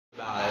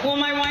Well,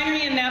 my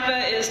winery in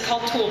Napa is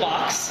called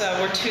Toolbox.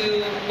 We're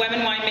two women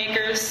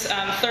winemakers.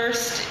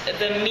 Thirst,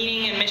 the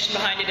meaning and mission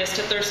behind it is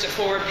to thirst it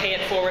forward, pay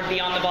it forward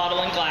beyond the bottle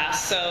and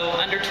glass. So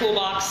under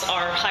Toolbox,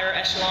 our higher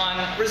echelon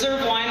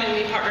reserve wine that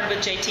we partnered with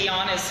JT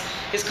on is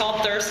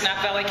called Thirst,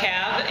 Napa Valley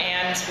Cab,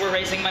 and we're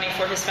raising money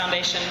for his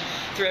foundation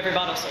through every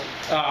bottle sold.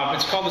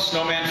 It's called the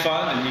Snowman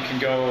Fund, and you can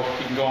go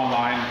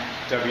online,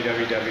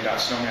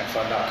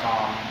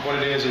 www.snowmanfund.com.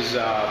 What it is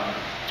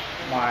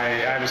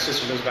I have a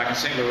sister who lives back in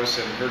St. Louis,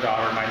 and her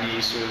daughter, my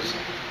niece, was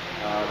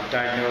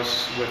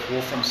diagnosed with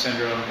Wolfram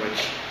syndrome,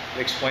 which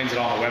explains it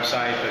on the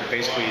website, but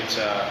basically it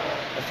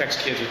affects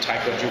kids with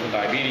type 1 juvenile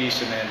diabetes,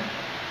 and then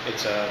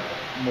it's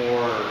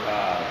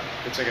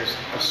it's like a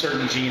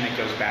certain gene that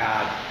goes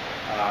bad.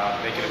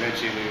 They can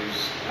eventually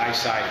lose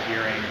eyesight,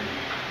 hearing,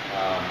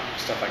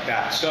 stuff like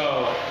that.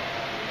 So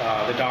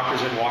the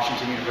doctors at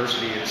Washington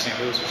University in St.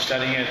 Louis are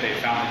studying it. They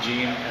found the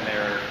gene, and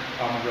they're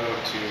on the road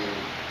to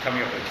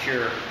coming up with a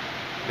cure.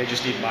 They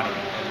just need money,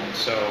 and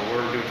so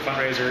we're doing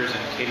fundraisers,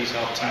 and Katie's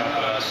helped team up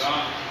with us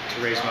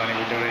to raise money.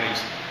 We're donating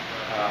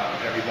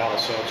every bottle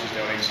sold. She's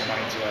donating some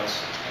money to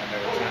us, and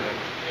we're trying to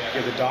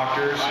give the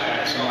doctors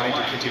some money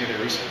to continue their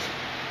research.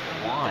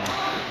 Why?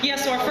 Yeah,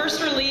 so our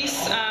first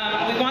release,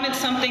 we wanted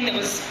something that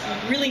was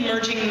really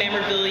merging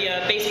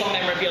memorabilia, baseball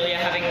memorabilia,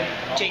 having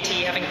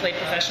JT having played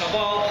professional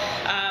ball.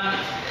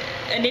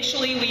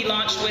 Initially, we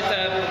launched with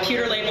a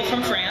pewter label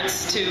from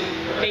France to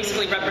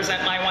basically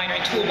represent my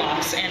winery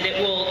Toolbox, and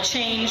it will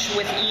change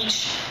with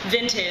each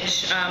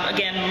vintage,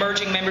 again,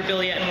 merging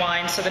memorabilia and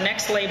wine. So the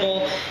next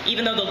label,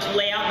 even though the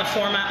layout and the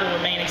format will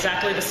remain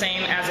exactly the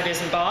same as it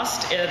is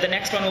embossed, the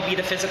next one will be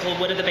the physical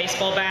wood of the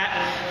baseball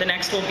bat. The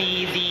next will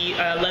be the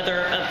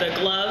leather of the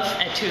glove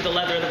to the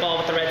leather of the ball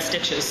with the red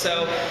stitches.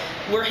 So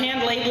we're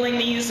hand labeling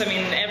these. I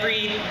mean,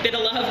 every bit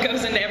of love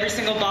goes into every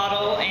single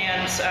bottle,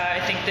 and I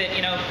think that,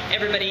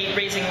 everybody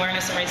raising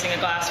awareness and raising a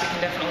glass, we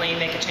can definitely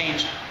make a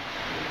change.